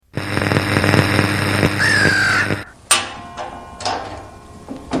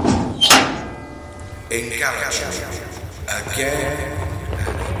in Galatry. Again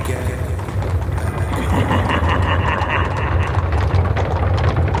and again.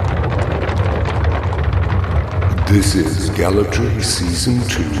 This is Galatry Season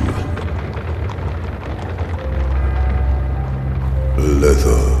 2.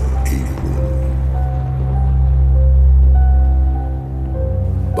 Leather Apron.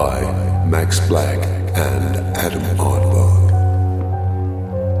 By Max Black and Adam Oddbug.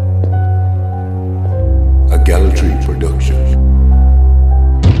 A Galatry production.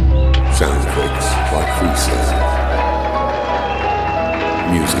 Sound effects by Freesound.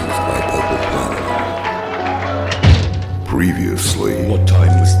 Music by Purple Planet. Previously. What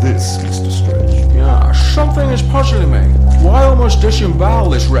time was this, Mr. Stretch? Yeah, something is puzzling me. Why almost disembowel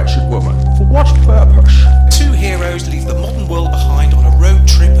this wretched woman? For what purpose? Two heroes leave the modern world behind on a road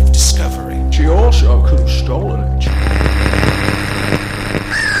trip of discovery. She also could have stolen it.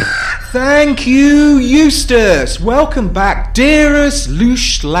 Thank you, Eustace. Welcome back, dearest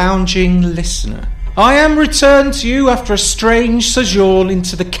louche lounging listener. I am returned to you after a strange sojourn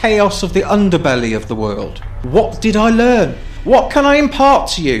into the chaos of the underbelly of the world. What did I learn? What can I impart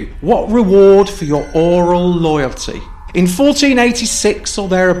to you? What reward for your oral loyalty? In 1486 or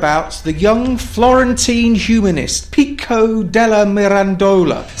thereabouts, the young Florentine humanist Pico della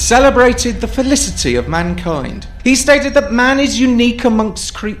Mirandola celebrated the felicity of mankind. He stated that man is unique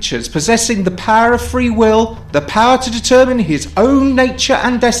amongst creatures, possessing the power of free will, the power to determine his own nature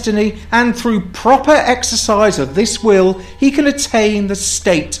and destiny, and through proper exercise of this will, he can attain the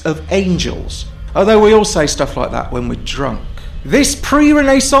state of angels. Although we all say stuff like that when we're drunk. This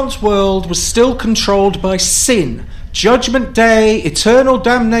pre-Renaissance world was still controlled by sin, Judgment Day, eternal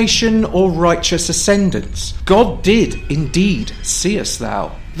damnation, or righteous ascendance. God did, indeed, seest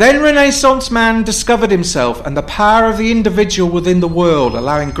thou. Then Renaissance man discovered himself and the power of the individual within the world,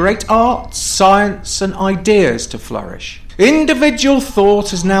 allowing great arts, science, and ideas to flourish. Individual thought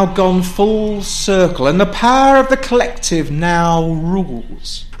has now gone full circle, and the power of the collective now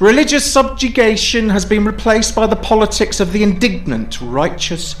rules. Religious subjugation has been replaced by the politics of the indignant,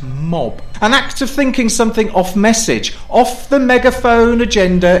 righteous mob. An act of thinking something off message, off the megaphone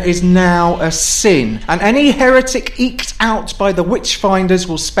agenda is now a sin, and any heretic eked out by the witch-finders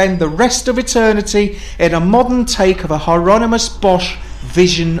will spend the rest of eternity in a modern take of a Hieronymus Bosch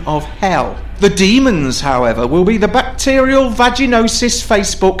vision of hell. The demons, however, will be the bacterial vaginosis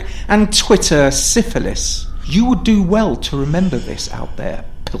Facebook and Twitter syphilis. You would do well to remember this out there,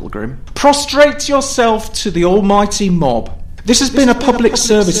 pilgrim. Prostrate yourself to the almighty mob. This has been a public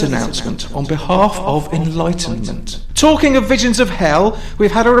service announcement on behalf of enlightenment. Talking of visions of hell,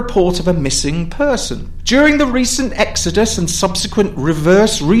 we've had a report of a missing person. During the recent exodus and subsequent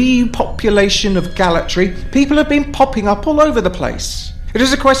reverse repopulation of Galatry, people have been popping up all over the place. It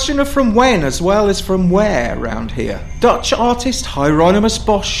is a question of from when as well as from where around here. Dutch artist Hieronymus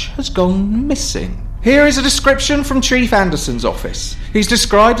Bosch has gone missing. Here is a description from Chief Anderson's office. He's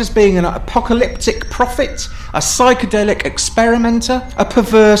described as being an apocalyptic prophet, a psychedelic experimenter, a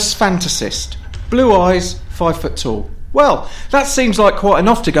perverse fantasist. Blue eyes, 5 foot tall. Well, that seems like quite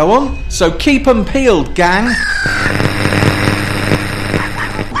enough to go on, so keep 'em peeled, gang.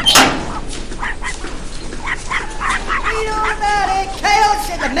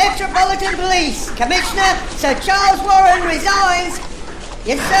 The Metropolitan Police Commissioner Sir Charles Warren resigns.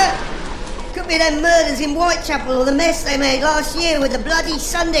 Yes, sir. Could be them murders in Whitechapel or the mess they made last year with the bloody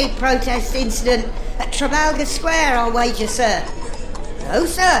Sunday protest incident at Trafalgar Square, I'll wager, sir. No,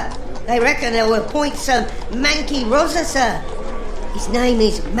 sir. They reckon they will appoint some manky Rosa, sir. His name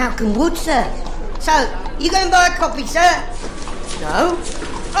is Malcolm Wood, sir. So, you going to buy a copy, sir? No.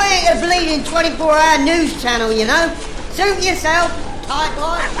 I ain't a bleeding 24-hour news channel, you know. Suit yourself.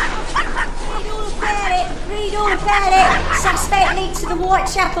 Read all about it. Suspect linked to the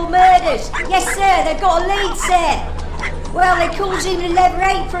Whitechapel murders. Yes, sir, they've got a lead, sir. Well, they calls him the Leather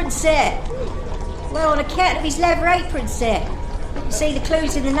Apron, sir. Well, on account of his leather apron, sir. You see the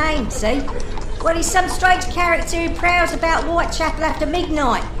clues in the name, see? Well, he's some strange character who prowls about Whitechapel after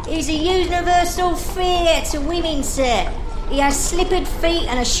midnight. He's a universal fear to women, sir. He has slippered feet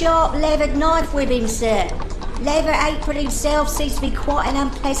and a sharp leathered knife with him, sir. Leather Apron himself seems to be quite an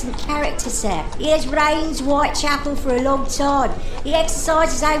unpleasant character, sir. He has reigned Whitechapel for a long time. He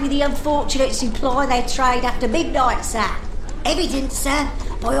exercises over the unfortunates who ply their trade after midnight, sir. Evidence, sir.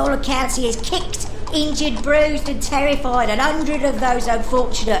 By all accounts, he has kicked, injured, bruised and terrified 100 of those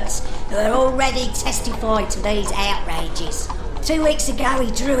unfortunates who are already testified to these outrages. 2 weeks ago,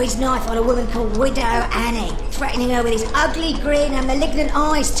 he drew his knife on a woman called Widow Annie, threatening her with his ugly grin and malignant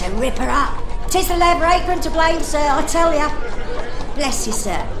eyes to rip her up. 'Tis the Leather Apron to blame, sir, I tell ya. Bless you,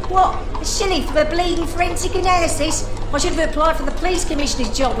 sir. What? A shilling for a bleeding forensic analysis? I should have applied for the police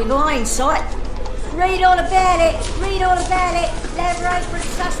commissioner's job with hindsight. Read all about it. Read all about it. Leather apron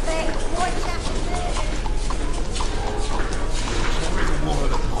suspect. Whitechapel murder.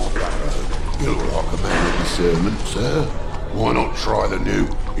 You look like a man of discernment, sir. Why not try the new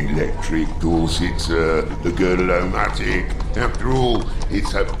electric Dorset, sir? The Girdle-O-Matic. After all,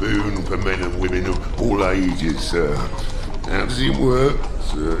 it's a boon for men and women of all ages, sir. How does it work?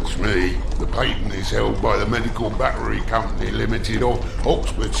 Search me. The patent is held by the Medical Battery Company Limited of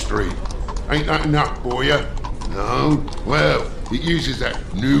Oxford Street. Ain't that enough for you? No? Well, it uses that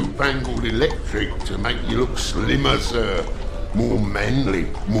newfangled electric to make you look slimmer, sir. More manly,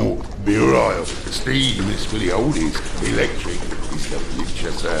 more virile. Steam is for the oldies. Electric is the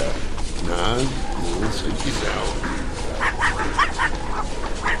future, sir. No? You'll suit yourself.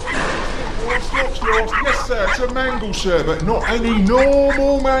 Yes, sir, it's a mangle, sir, but not any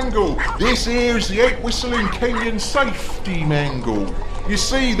normal mangle. This here is the 8-whistling Kenyan safety mangle. You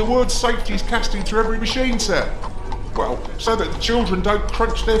see, the word safety is cast into every machine, sir. Well, so that the children don't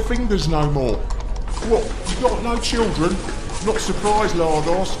crunch their fingers no more. What, you got no children? Not surprised,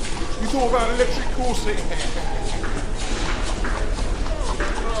 Lardos. You thought about electric corset?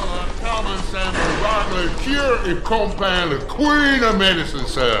 Common sample, vital curative compound, the queen of medicine,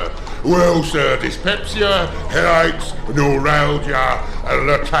 sir. Well, sir, dyspepsia, headaches, neuralgia,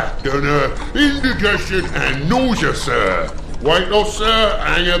 lactatina, indigestion and nausea, sir. Weight loss, sir,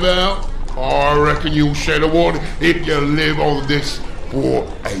 hang about. I reckon you'll shed a wad if you live on this for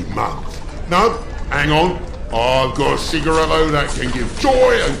a month. No, hang on. I've got a cigarette that can give joy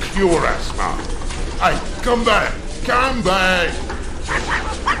and cure asthma. Hey, come back. Come back.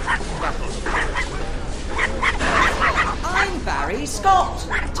 I'm Barry Scott.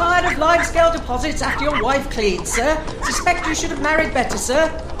 Tired of limescale deposits after your wife cleaned, sir. Suspect you should have married better, sir.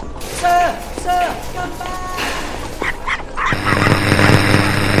 Sir, come back.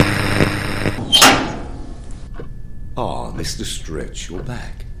 Ah, Mr. Stretch, you're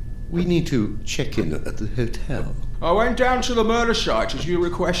back. We need to check in at the hotel. I went down to the murder site as you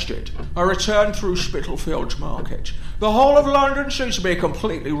requested. I returned through Spitalfields Market. The whole of London seems to be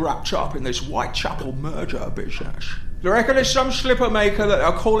completely wrapped up in this Whitechapel murder business. I reckon it's some slipper maker that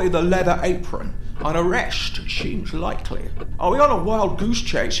are calling the Leather Apron. An arrest seems likely. Are we on a wild goose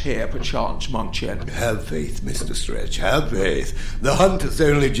chase here, perchance, Monkchin? Have faith, Mr. Stretch, have faith. The hunt has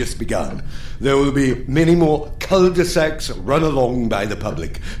only just begun. There will be many more cul-de-sacs run along by the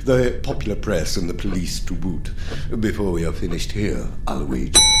public, the popular press and the police to boot, before we are finished here, I'll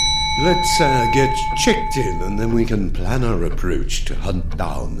wager. Let's get checked in, and then we can plan our approach to hunt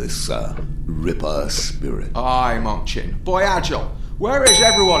down this Ripper spirit. Aye, Monkchin. Boy Agile, where is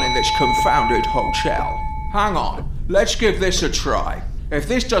everyone in this confounded hotel? Hang on, let's give this a try. If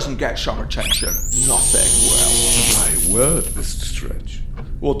this doesn't get some attention, nothing will. My word, Mr. Stretch.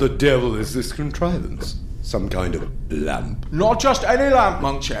 What the devil is this contrivance? Some kind of lamp? Not just any lamp,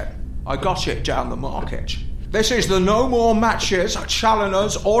 Monkchin. I got it down the market. This is the No More Matches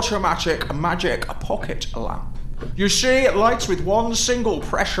Challoner's Automatic Magic Pocket Lamp. You see, it lights with one single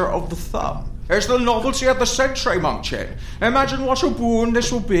pressure of the thumb. It's the novelty of the century, Monkchin. Imagine what a boon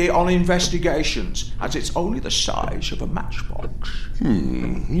this will be on investigations, as it's only the size of a matchbox.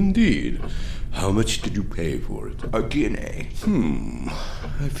 Indeed. How much did you pay for it? A guinea.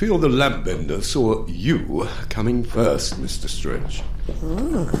 I feel the lamp bender saw you coming first, Mr. Stretch.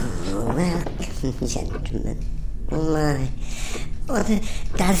 Welcome, gentlemen. My, what a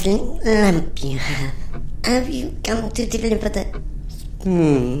dazzling lamp you have. Have you come to deliver the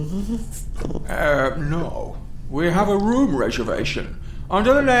spoons? No. We have a room reservation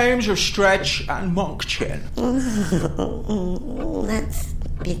under the names of Stretch and Monkchin. Oh, that's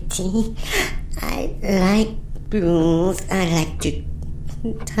a pity. I like spoons. I like to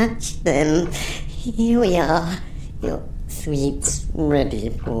touch them. Here we are. Your sweets ready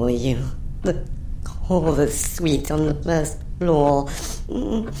for you. The coldest sweets on the first floor.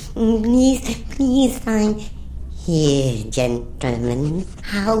 Please sign here, gentlemen.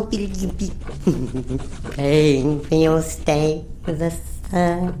 How will you be paying for your stay with us,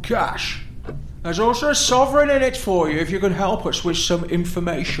 sir? Cash. There's also a sovereign in it for you if you can help us with some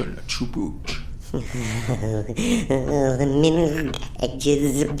information to boot. The middle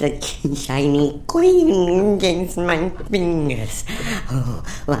edges of the shiny coin against my fingers. Oh,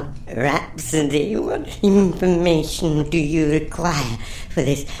 what rhapsody, what information do you require for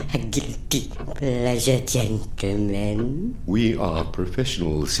this guilty pleasure, gentlemen? We are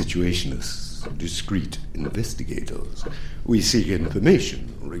professional situationists. as discreet investigators. We seek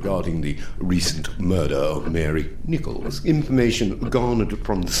information regarding the recent murder of Mary Nichols. Information garnered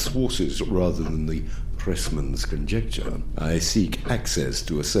from the sources rather than the pressman's conjecture. I seek access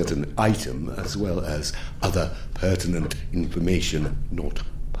to a certain item as well as other pertinent information not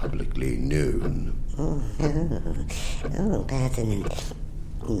publicly known. Pertinent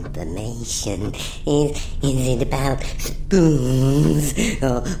information. Is it about spoons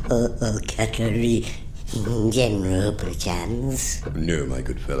or cutlery in general, perchance? No, my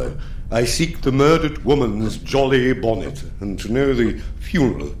good fellow. I seek the murdered woman's jolly bonnet and to know the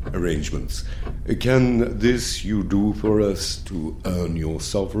funeral arrangements. Can this you do for us to earn your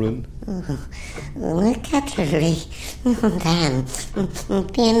sovereign? Cutlery. Damn.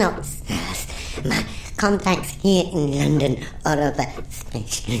 Fear not, sirs. My contacts here in London are of a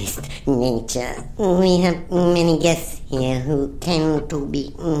specialist nature. We have many guests here who tend to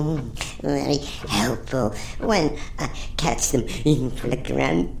be very helpful when I catch them in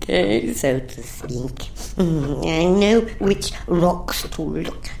flagrante, so to speak. I know which rocks to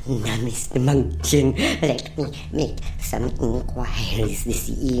look. Now, Mr. Munchin, let me make some inquiries this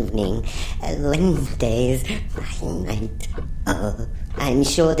evening. Wednesday's my night. Oh, I'm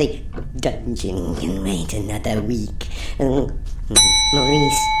sure the dungeon can wait another week.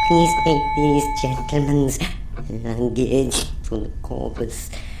 Maurice, please take these gentlemen's luggage to the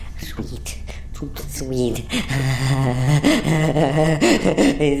Corvus Suite. Sweet.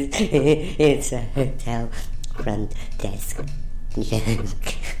 It's a hotel front desk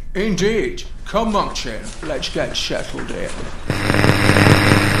joke. Indeed. Come, Munchin. Let's get settled in.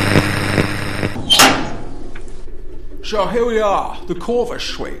 So here we are, the Corvus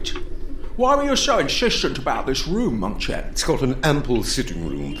Suite. Why were you so insistent about this room, Munchin? It's got an ample sitting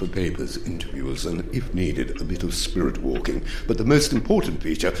room for papers, interviews, and, if needed, a bit of spirit walking. But the most important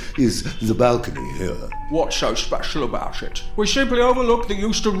feature is the balcony here. What's so special about it? We simply overlook the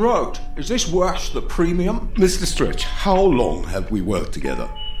Euston Road. Is this worth the premium? Mr. Stretch, how long have we worked together?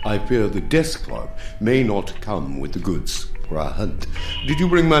 I fear the desk clerk may not come with the goods for our hunt. Did you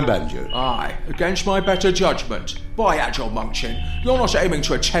bring my banjo? Aye, against my better judgment. By Agile Munchin, you're not aiming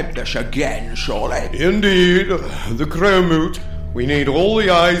to attempt this again, surely? Indeed. The crow moot. We need all the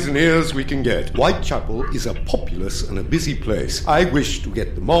eyes and ears we can get. Whitechapel is a populous and a busy place. I wish to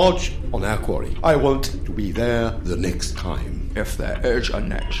get the march on our quarry. I want to be there the next time. If there is a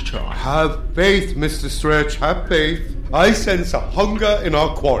next time. Have faith, Mr. Stretch, have faith. I sense a hunger in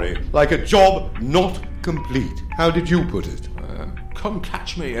our quarry, like a job not complete. How did you put it? Come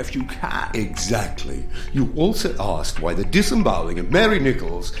catch me if you can. Exactly. You also asked why the disemboweling of Mary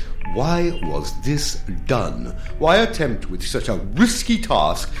Nichols. Why was this done? Why attempt with such a risky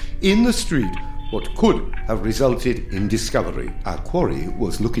task in the street what could have resulted in discovery? Our quarry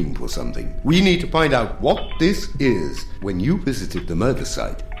was looking for something. We need to find out what this is. When you visited the murder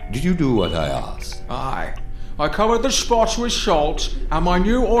site, did you do what I asked? Aye. I covered the spot with salt, and my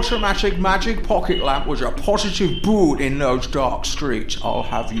new automatic magic pocket lamp was a positive boon in those dark streets, I'll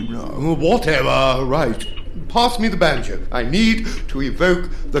have you know. Whatever, right. Pass me the banjo. I need to evoke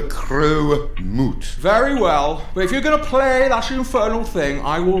the crow moot. Very well, but if you're going to play that infernal thing,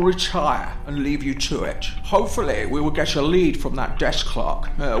 I will retire and leave you to it. Hopefully we will get a lead from that desk clerk.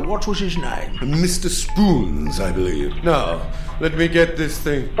 What was his name? Mr. Spoons, I believe. Now, let me get this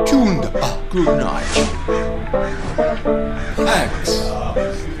thing tuned up. Good night. Thanks.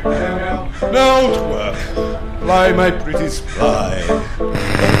 Now to work. Fly, my pretties, fly.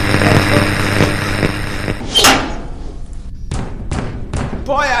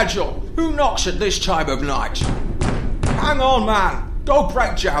 By Agile, who knocks at this time of night? Hang on, man. Don't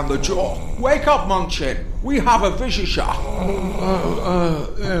break down the door. Wake up, Munchin. We have a visitor.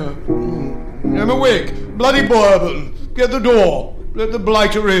 I'm awake. Bloody bourbon. Get the door. Let the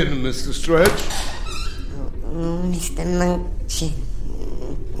blighter in, Mr. Stretch. Mr. Munchin,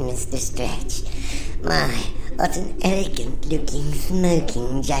 Mr. Stretch. My, what an elegant-looking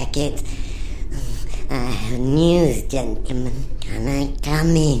smoking jacket. News, gentlemen. Can I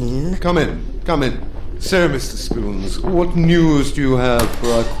come in? Come in, come in. So, Mr. Spoons, what news do you have for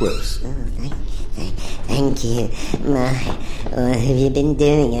our quest? Thank you. What have you been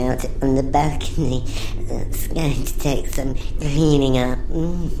doing out on the balcony? It's going to take some cleaning up.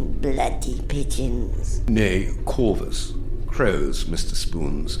 Bloody pigeons. Nay, corvus. Crows, Mr.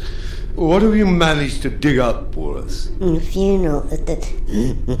 Spoons. What have you managed to dig up for us? The funeral of the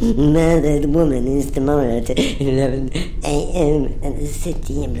murdered woman is tomorrow at 11 a.m. at the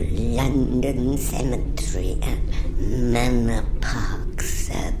City of London Cemetery at Manor Park,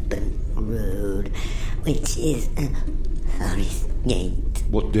 Serpent Road, which is Forest Gate.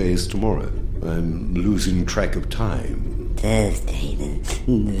 What day is tomorrow? I'm losing track of time. Thursday, the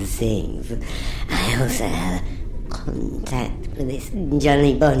 6th. I also have contact with this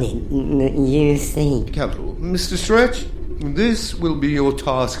Johnny Bonnet that you see. Capital. Mr. Stretch, this will be your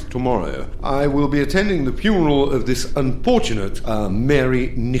task tomorrow. I will be attending the funeral of this unfortunate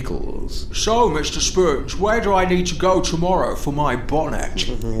Mary Nichols. So, Mr. Spoons, where do I need to go tomorrow for my bonnet?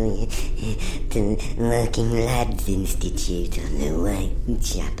 To Working Lads Institute on the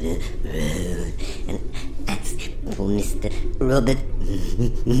Whitechapel Road. And that's for Mr. Robert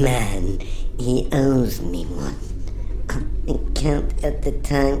Mann. He owes me one. I count at the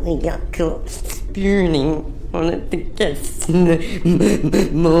time we got caught spooning one of the guests in the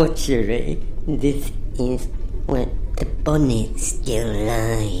mortuary. This is where the bonnet still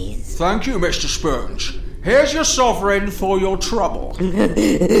lies. Thank you, Mr. Spoons. Here's your sovereign for your trouble. The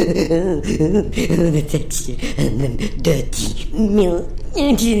texture and the dirty milk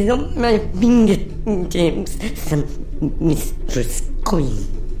edges on my fingertips. Some mistress queen.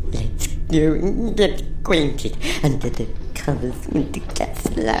 Let's go and get acquainted under the covers with the gas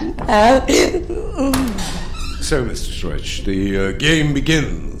lamp out. So, Mr. Stretch, the game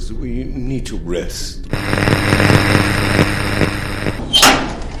begins. We need to rest.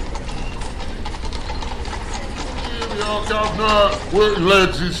 Governor, Working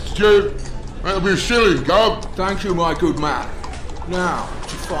Lads Institute. That'll be a shilling, Gov. Thank you, my good man. Now,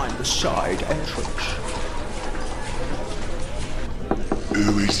 to find the side entrance.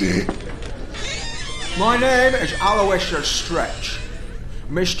 Who is it? My name is Aloysius Stretch.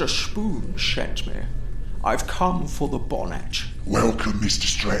 Mr. Spoon sent me. I've come for the bonnet. Welcome, Mr.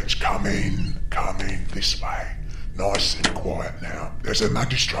 Stretch. Come in this way. Nice and quiet now. There's a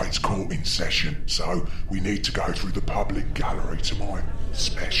magistrate's court in session, so we need to go through the public gallery to my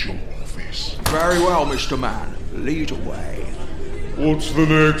special office. Very well, Mr. Man. Lead away. What's the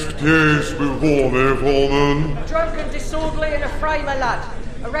next case before me, Foreman? Drunk and disorderly in a frame, my lad.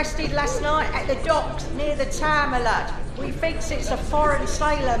 Arrested last night at the docks near the town, my lad. We thinks it's a foreign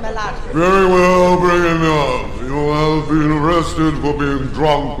sailor, my lad. Very well, bring him up. You have been arrested for being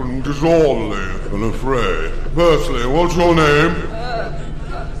drunk and disorderly in a fray. Firstly, what's your name?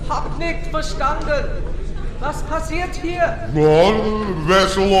 Hab nicht verstanden. Was passiert hier? What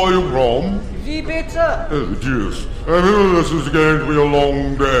vessel are you from? Wie bitte? Oh, deuce. I hear this is going to be a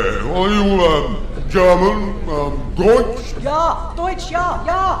long day. Are you, German? Deutsch? Ja, Deutsch,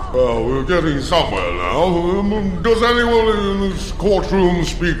 ja. Well, we're getting somewhere now. Does anyone in this courtroom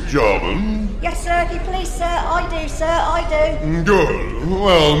speak German? Yes, sir, if you please, sir. I do, sir, I do. Good.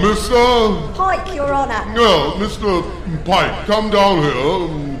 Well, Mr. Pike, Your Honour. Well, Mr. Pike, come down here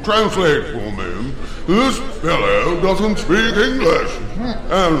and translate for me. This fellow doesn't speak English.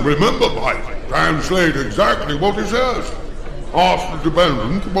 And remember, Pike, translate exactly what he says. Ask the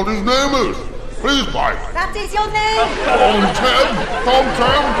defendant what his name is. Please, Pike. That is your name?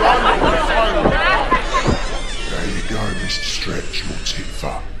 There you go, Mr. Stretch, your tit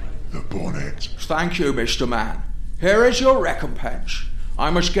for the bonnet. Thank you, Mr. Man. Here is your recompense.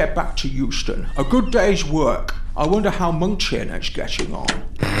 I must get back to Euston. A good day's work. I wonder how Munchin is getting on.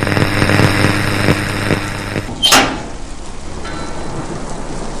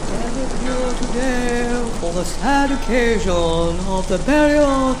 Gathered here today for the sad occasion of the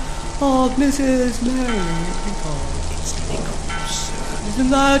burial of Mrs. Mary Nichols.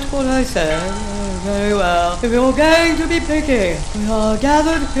 Isn't that what I said? Very well. If you're going to be picky, we are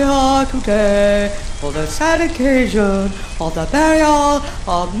gathered here today for the sad occasion of the burial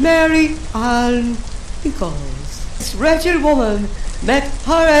of Mary Ann Nichols. This wretched woman met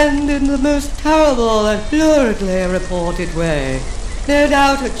her end in the most terrible and luridly reported way. No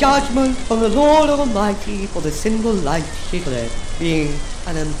doubt a judgment from the Lord Almighty for the sinful life she led, being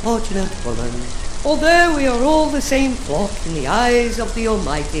an unfortunate woman. Although we are all the same flock in the eyes of the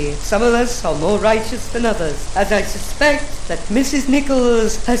Almighty, some of us are more righteous than others, as I suspect that Mrs.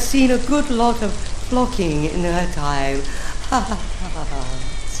 Nichols has seen a good lot of flocking in her time.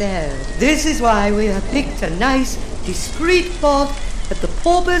 So, this is why we have picked a nice, discreet plot at the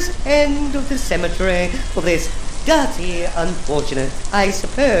pauper's end of the cemetery for this dirty unfortunate. I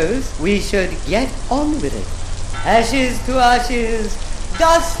suppose we should get on with it. Ashes to ashes,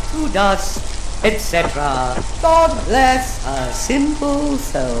 dust to dust, etc. God bless a simple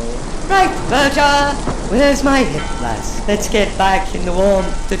soul. Right, Berger, where's my hip glass? Let's get back in the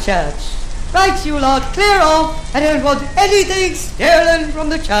warmth to church. Right, you lot, clear off. I don't want anything stolen from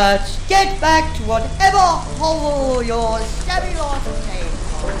the church. Get back to whatever hovel your shabby lot came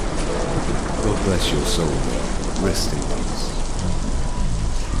from. God bless your soul. Rest in peace.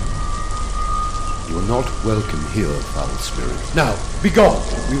 You are not welcome here, foul spirit. Now, Begone.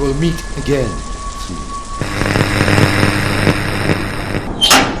 We will meet again soon.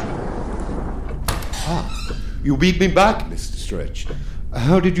 You beat me back, Mr. Stretch.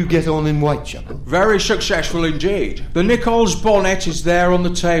 How did you get on in Whitechapel? Very successful indeed. The Nichols bonnet is there on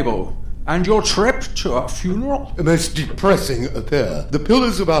the table. And your trip to our funeral? A most depressing affair. The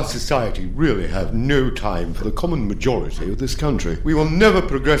pillars of our society really have no time for the common majority of this country. We will never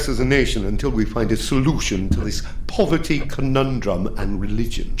progress as a nation until we find a solution to this poverty conundrum and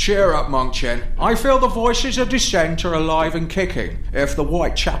religion. Cheer up, Monk Chen. I feel the voices of dissent are alive and kicking, if the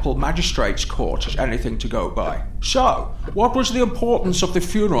Whitechapel Magistrates' Court is anything to go by. So, what was the importance of the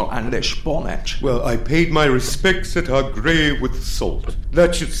funeral and this bonnet? Well, I paid my respects at our grave with salt.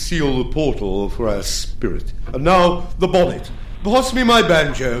 That should seal the portal for our spirit. And now, the bonnet. Pass me my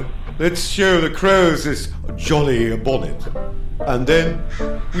banjo. Let's show the crows this jolly bonnet. And then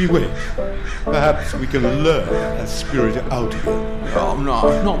we wait. Perhaps we can lure our spirit out here. Oh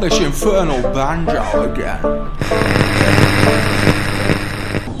no, not this infernal banjo again.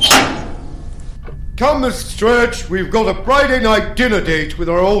 Come, Mr. Stretch, we've got a Friday night dinner date with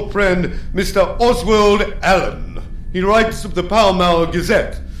our old friend, Mr. Oswald Allen. He writes of the Pall Mall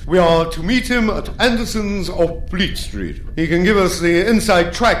Gazette. We are to meet him at Anderson's of Fleet Street. He can give us the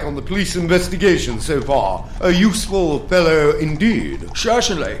inside track on the police investigation so far. A useful fellow indeed.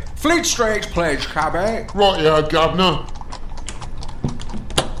 Certainly. Fleet Street, please, cabby. Right, Governor.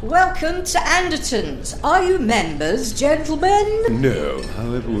 Welcome to Anderton's. Are you members, gentlemen? No,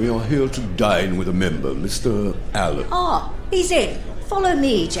 however, we are here to dine with a member, Mr. Allen. Ah, he's in. Follow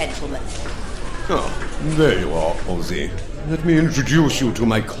me, gentlemen. Oh, there you are, Ozzy. Let me introduce you to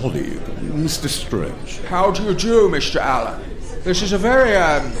my colleague, Mr. Stretch. How do you do, Mr. Allen? This is a very,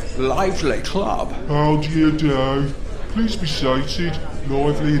 lively club. How do you do? Please be seated.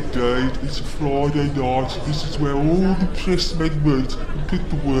 Lively indeed. It's a Friday night. This is where all the pressmen meet and put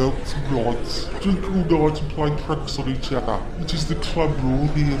the world to rights. Drink all night and play pranks on each other. It is the club rule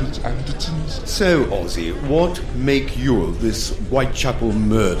here at Anderton's. So, Ozzy, what make you of this Whitechapel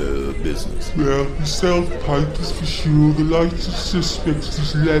murder business? Well, the South papers for sure. The latest suspect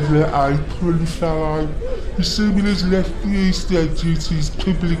is Leather Apron fellow. Assuming has left the East End due to his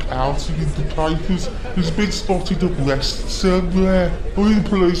public outing in the papers, has been spotted at West somewhere. All the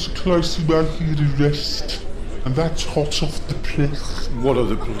police are closely making an arrest. And that's hot off the press. What are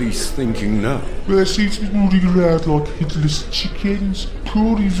the police thinking now? Well, they seem to be running around like headless chickens.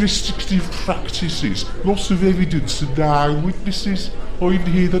 Poor investigative practices. Loss of evidence and no witnesses. I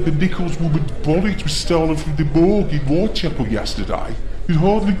even hear that the Nichols woman's bonnet was stolen from the morgue in Whitechapel yesterday. It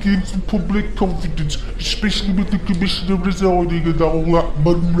hardly gives the public confidence, especially with the Commissioner resigning and all that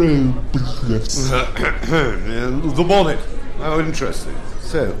Monroe business. The bonnet. How interesting.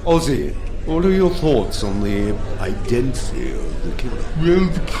 So, Ozzy, what are your thoughts on the identity of the killer? Well,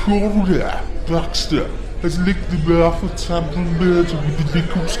 the coroner, Baxter, has linked the Martha Tamblyn murder with the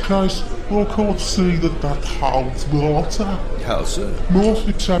Nichols case. I can't see that holds water. How so?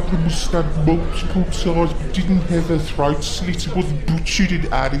 Martha Tamblyn was stabbed multiple times but didn't have her throat slit. It wasn't butchered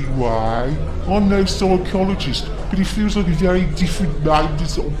in any way. I'm no psychologist, but it feels like a very different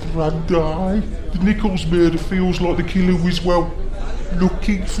modus operandi. The Nichols murder feels like the killer was, well,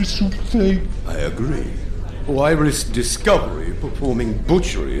 looking for something. I agree. Or I risk discovery performing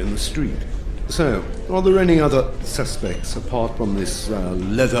butchery in the street. So, are there any other suspects apart from this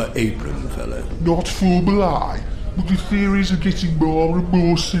leather apron fellow? Not formally, but the theories are getting more and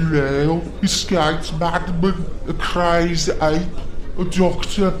more surreal. Escaped madman, a crazed ape, a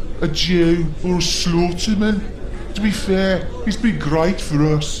doctor, a Jew, or a slaughterman. To be fair, it's been great for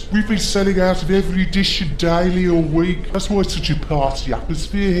us. We've been selling out of every edition daily all week. That's why it's such a party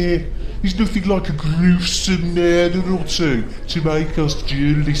atmosphere here. There's nothing like a gruesome murder or two to make us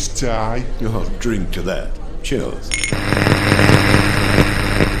journalists die. I'll drink to that. Cheers.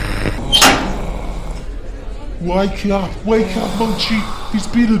 Wake up, Munchie. There's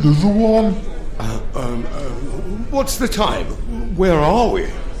been another one. What's the time? Where are we?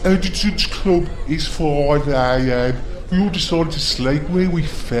 Anderton's Club is 5 a.m. We all decided to sleep where we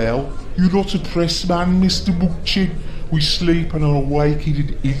fell. You're not a press man, Mr. Munchie. We sleep and are awake in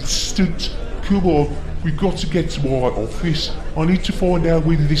an instant. Come on, we've got to get to my office. I need to find out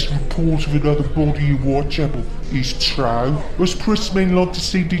whether this report of another body in Whitechapel is true. Us pressmen like to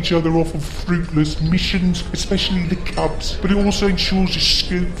send each other off on fruitless missions, especially the Cubs, but it also ensures a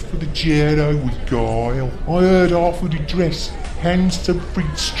scoop for the journo with guile. I heard half of the address, Hanston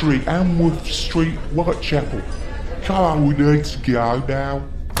Fleet Street, Amworth Street, Whitechapel. Come on, we need to go now.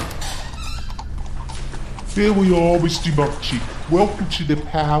 Here we are, Mr. Munchie. Welcome to the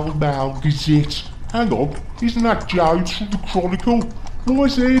Pall Mall Gazette. Hang on, isn't that Jones from the Chronicle? Why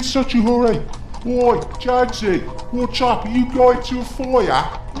is he in such a hurry? Why, Jonesy, what's up? Are you going to a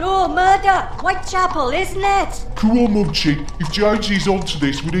fire? No, murder! Whitechapel, isn't it? Come on, Munchie. If Jonesy's onto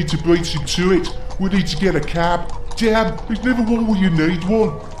this, we need to beat him to it. We need to get a cab. Damn, there's never one where you need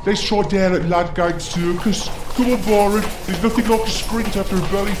one. Let's try down at Ludgate Circus. Come on, Byron. There's nothing like a sprint after a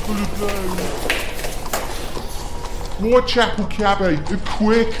belly full of blow. Whitechapel cabbie, and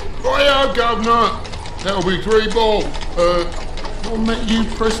quick. Righto, Governor. That'll be 3 bob. I've met you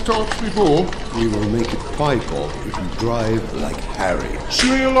press types before. We will make it 5 bob if you drive like Harry.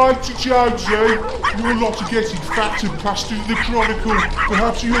 See you later, Jonesy. Your lot are getting fat and passed into the Chronicle.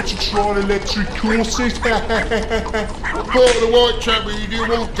 Perhaps you ought to try an electric corset. What part of the Whitechapel do you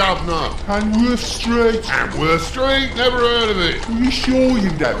want, Governor? Hanworth Street. Hanworth Street? Never heard of it. Are you sure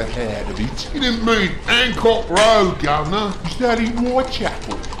you've never heard of it? You didn't mean Hancock Road, Governor. Is that in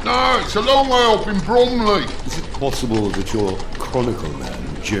Whitechapel? No, it's a long way up in Bromley. Is it possible that your Chronicle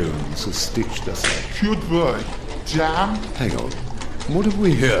man, Jones, has stitched us up? Could be. Damn. Hang on. What have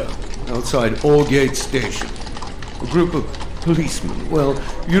we here? Outside Aldgate Station. A group of policemen. Well,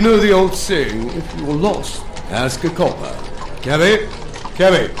 you know the old saying, if you're lost, ask a copper. Cabby?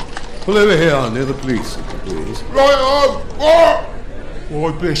 Cabby, pull over here near the police, if you please. Righto!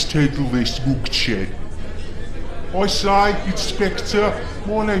 What? I best handle this Munchie. I say, Inspector,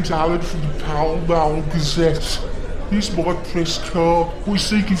 my name's Alan from the Pall Mall Gazette. Here's my press card. We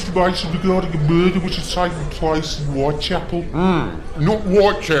seek information regarding a murder which has taken place in Whitechapel. Not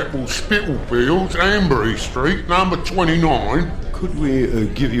Whitechapel, Spitalfields, Ambury Street, number 29. Could we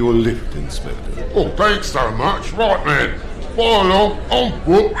give you a lift, Inspector? Oh, thanks so much. Right, man. Follow along, on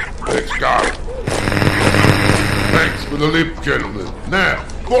foot. Let's go. Thanks for the lift, gentlemen. Now,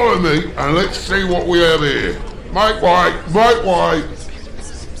 follow me and let's see what we have here. Make way, make way.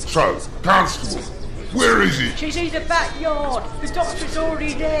 So, Constable, where is it? She's in the backyard. The doctor's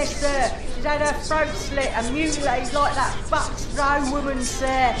already there, sir. She's had her throat slit and mutilated like that Bucks Row woman,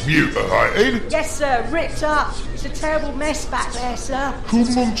 sir. Mutilated? Yes, sir. Ripped up. It's a terrible mess back there, sir. Come,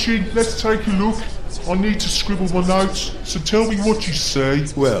 Munchie, let's take a look. I need to scribble my notes, so tell me what you say.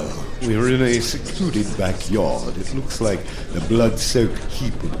 Well, we're in a secluded backyard. It looks like a blood-soaked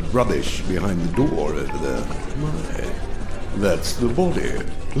heap of rubbish behind the door over there. My, that's the body.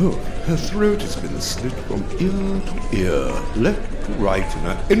 Look, her throat has been slit from ear to ear, left to right, and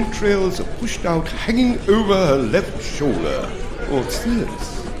her entrails are pushed out, hanging over her left shoulder. What's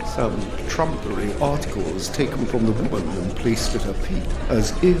this? Some trumpery articles taken from the woman and placed at her feet,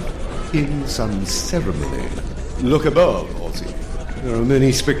 as if in some ceremony. Look above, Ozzy. There are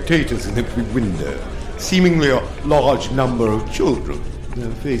many spectators in every window, seemingly a large number of children.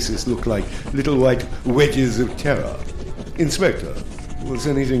 Their faces look like little white wedges of terror. Inspector, was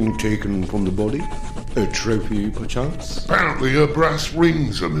anything taken from the body? A trophy, perchance? Apparently her brass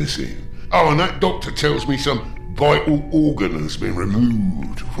rings are missing. Oh, and that doctor tells me some vital organ has been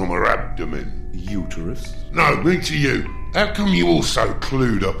removed from her abdomen. Uterus? No, me to you. How come you all so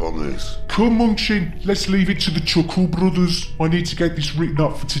clued up on this? Come, Munchie, let's leave it to the Chuckle Brothers. I need to get this written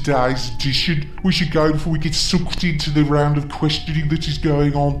up for today's edition. We should go before we get sucked into the round of questioning that is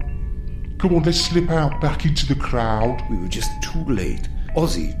going on. Come on, let's slip out back into the crowd. We were just too late.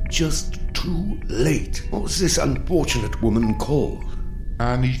 Ozzy, just too late. What was this unfortunate woman called?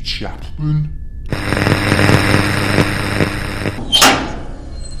 Annie Chapman.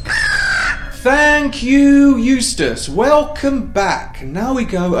 Thank you, Eustace. Welcome back. Now we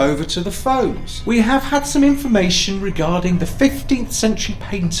go over to the phones. We have had some information regarding the 15th century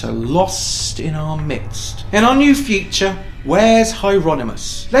painter lost in our midst. In our new feature, Where's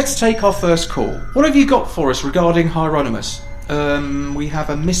Hieronymus? Let's take our first call. What have you got for us regarding Hieronymus? We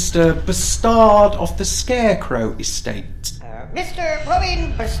have a Mr. Bastard of the Scarecrow Estate. Mr.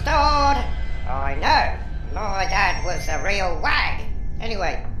 Robin Bastard. I know. My dad was a real wag.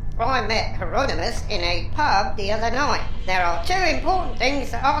 Anyway, I met Hieronymus in a pub the other night. There are 2 important things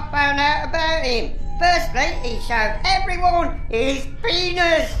that I found out about him. Firstly, he showed everyone his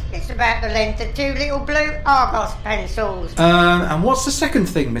penis. It's about the length of 2 little blue Argos pencils. And what's the second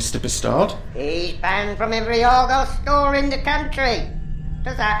thing, Mr. Bastard? He's banned from every Argos store in the country.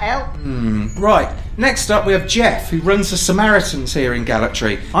 Does that help? Right. Next up, we have Jeff, who runs the Samaritans here in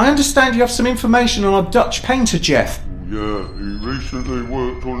Gallatry. I understand you have some information on our Dutch painter, Jeff. Yeah, he recently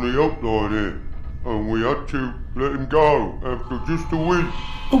worked on the outline here, and we had to let him go after just a week.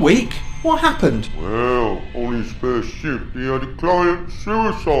 A week? What happened? Well, on his first shift, he had a client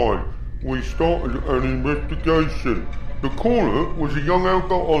suicide. We started an investigation. The caller was a young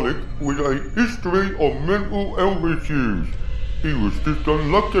alcoholic with a history of mental health issues. He was just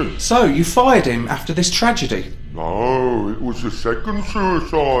unlucky. So, you fired him after this tragedy? No, it was the second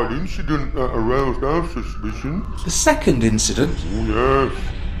suicide incident that aroused our suspicion. The second incident? Oh, yes.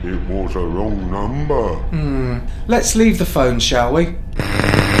 It was a wrong number. Let's leave the phone, shall we?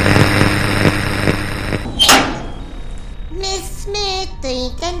 Miss Smith,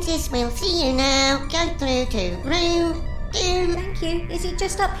 the dentist will see you now. Go through to room 2. Thank you. Is it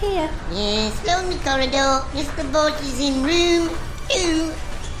just up here? Yes, along the corridor. Mr. Bodge is in room 2.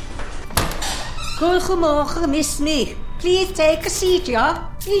 Goedemorgen, Miss Smith. Please take a seat, yeah?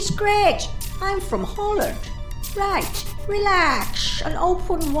 It's great. I'm from Holland. Right, relax and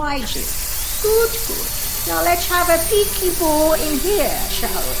open widely. Good. Now let's have a peeky-boo in here,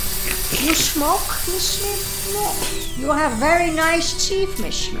 shall we? You smoke, Miss Smith? No. You have very nice teeth,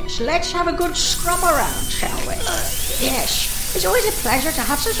 Miss Smith. Let's have a good scrub around, shall we? Yes. It's always a pleasure to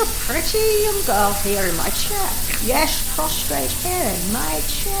have such a pretty young girl here in my chair. Yes, prostrate here in my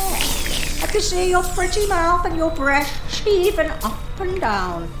chair. I can see your pretty mouth and your breasts heaving up and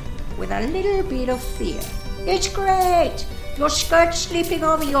down with a little bit of fear. It's great. Your skirt slipping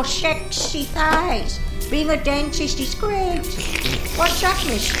over your sexy thighs. Being a dentist is great. What's up,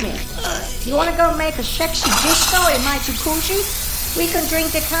 Miss Smith? You want to go make a sexy disco in my jacuzzi? We can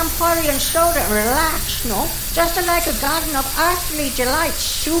drink the Campari and soda and relax, no? Just like a garden of earthly delights.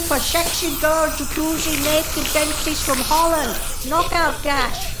 Super sexy girl jacuzzi naked dentist from Holland. Knockout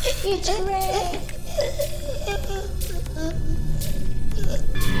gas. It's great.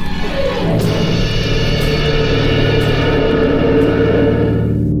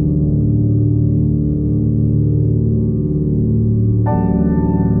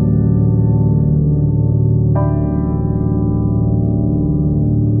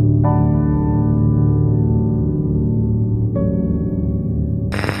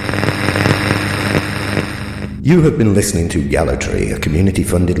 You have been listening to Gallatry, a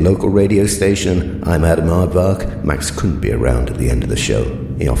community-funded local radio station. I'm Adam Aardvark. Max couldn't be around at the end of the show.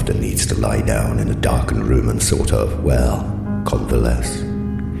 He often needs to lie down in a darkened room and sort of, well, convalesce.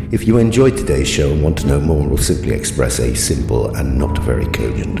 If you enjoyed today's show and want to know more or simply express a simple and not very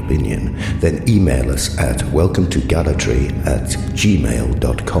cogent opinion, then email us at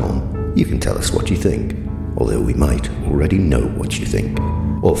welcometogallantry@gmail.com. You can tell us what you think, although we might already know what you think.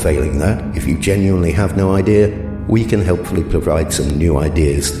 Or failing that, if you genuinely have no idea, we can helpfully provide some new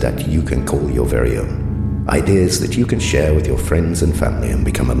ideas that you can call your very own. Ideas that you can share with your friends and family and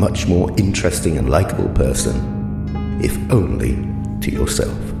become a much more interesting and likeable person, if only to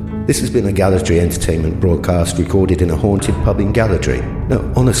yourself. This has been a Gallatry Entertainment broadcast recorded in a haunted pub in Gallatry. No,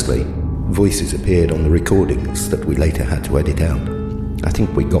 honestly, voices appeared on the recordings that we later had to edit out. I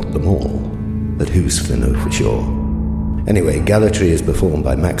think we got them all, but who's to know for sure? Anyway, Gallatry is performed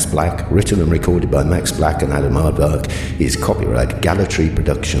by Max Black, written and recorded by Max Black and Adam Aardvark, is copyright Gallatry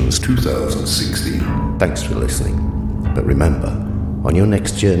Productions 2016. Thanks for listening. But remember, on your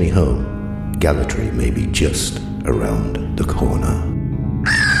next journey home, Gallatry may be just around the corner.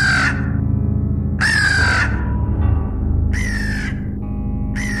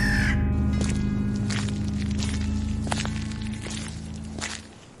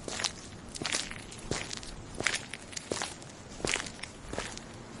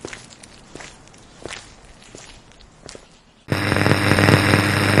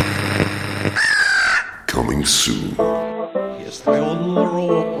 Coming soon. Yes, they on the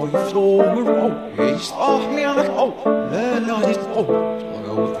road, I saw the road. Yes, oh, me on the road. La, it's oh.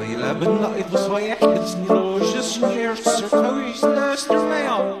 Well, the 11 that it was my ex, and you're just here, sir, how is last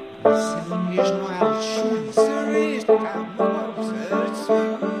now? 7 years now, sure, there is.